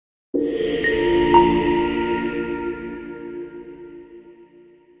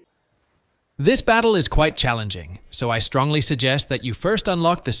This battle is quite challenging, so I strongly suggest that you first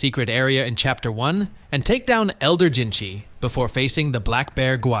unlock the secret area in Chapter 1 and take down Elder Jinchi before facing the Black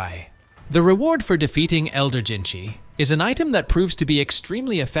Bear Guai. The reward for defeating Elder Jinchi is an item that proves to be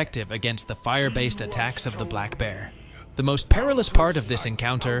extremely effective against the fire-based attacks of the Black Bear. The most perilous part of this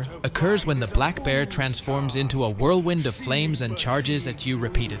encounter occurs when the Black Bear transforms into a whirlwind of flames and charges at you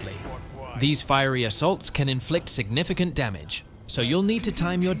repeatedly. These fiery assaults can inflict significant damage, so you'll need to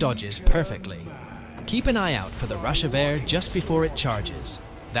time your dodges perfectly. Keep an eye out for the rush of air just before it charges.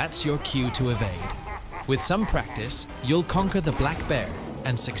 That's your cue to evade. With some practice, you'll conquer the Black Bear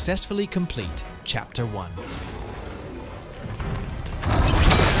and successfully complete Chapter 1.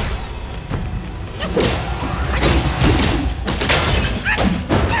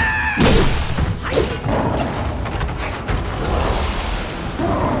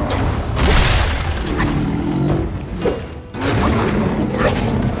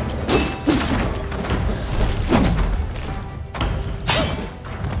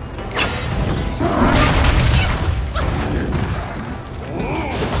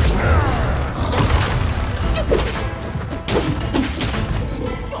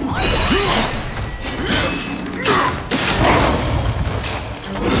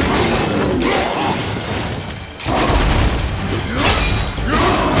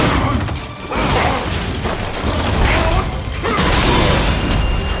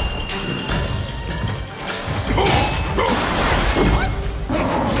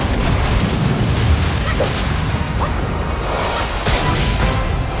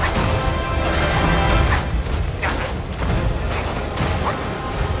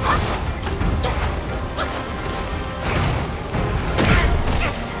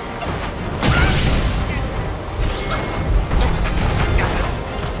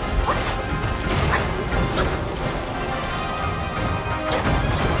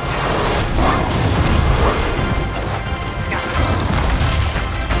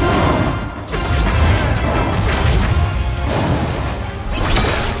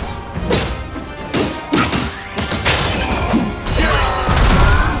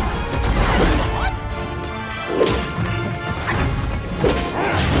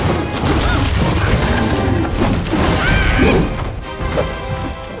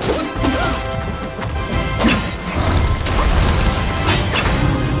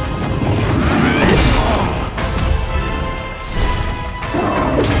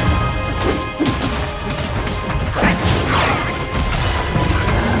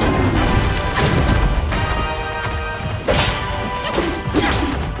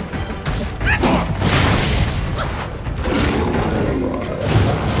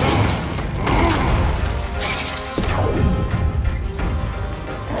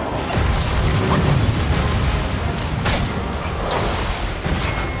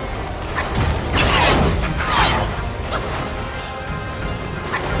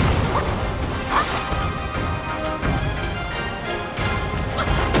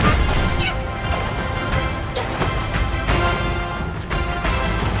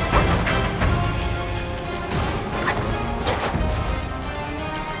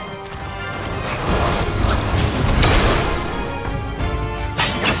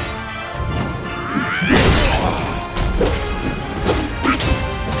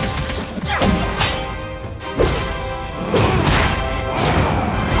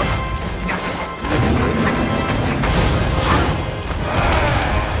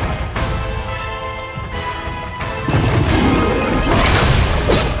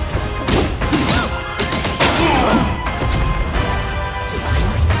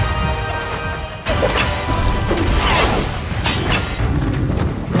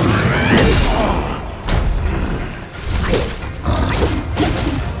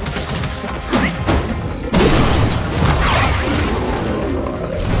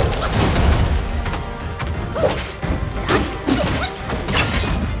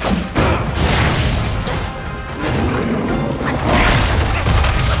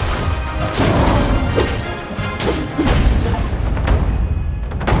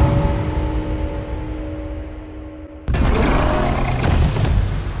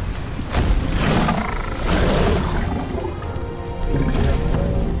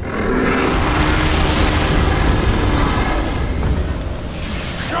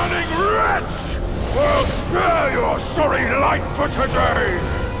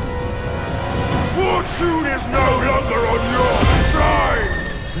 Fortune is no longer on your side!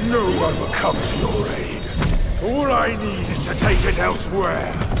 No one will come to your aid. All I need is to take it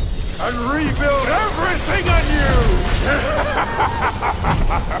elsewhere and rebuild everything anew!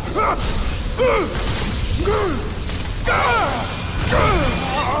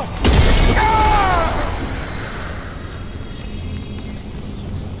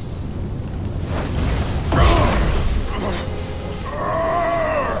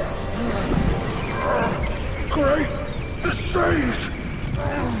 Great sage!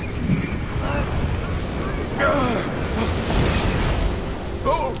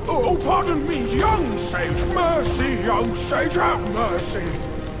 Oh, pardon me, young sage. Mercy, young sage, have mercy.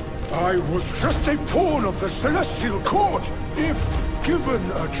 I was just a pawn of the Celestial Court. If given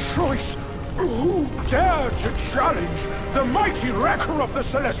a choice, who dared to challenge the mighty wrecker of the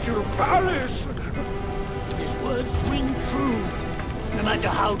Celestial Palace? His words ring true. No matter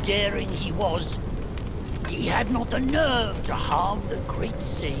how daring he was, he had not the nerve to harm the great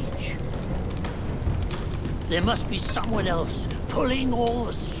sage. There must be someone else pulling all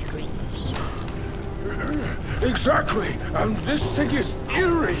the strings. Exactly, and this thing is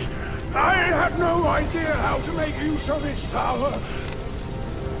eerie. I had no idea how to make use of its power.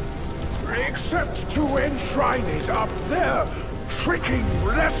 Except to enshrine it up there, tricking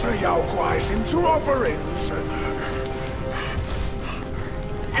lesser Yao Guais into offerings.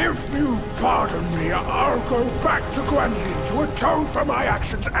 If you pardon me, I'll go back to Guanyin to atone for my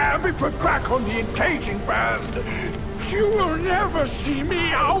actions and be put back on the engaging band. You will never see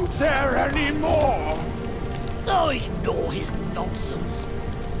me out there anymore. Oh, ignore his nonsense.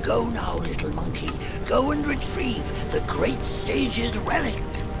 Go now, little monkey. Go and retrieve the great sage's relic.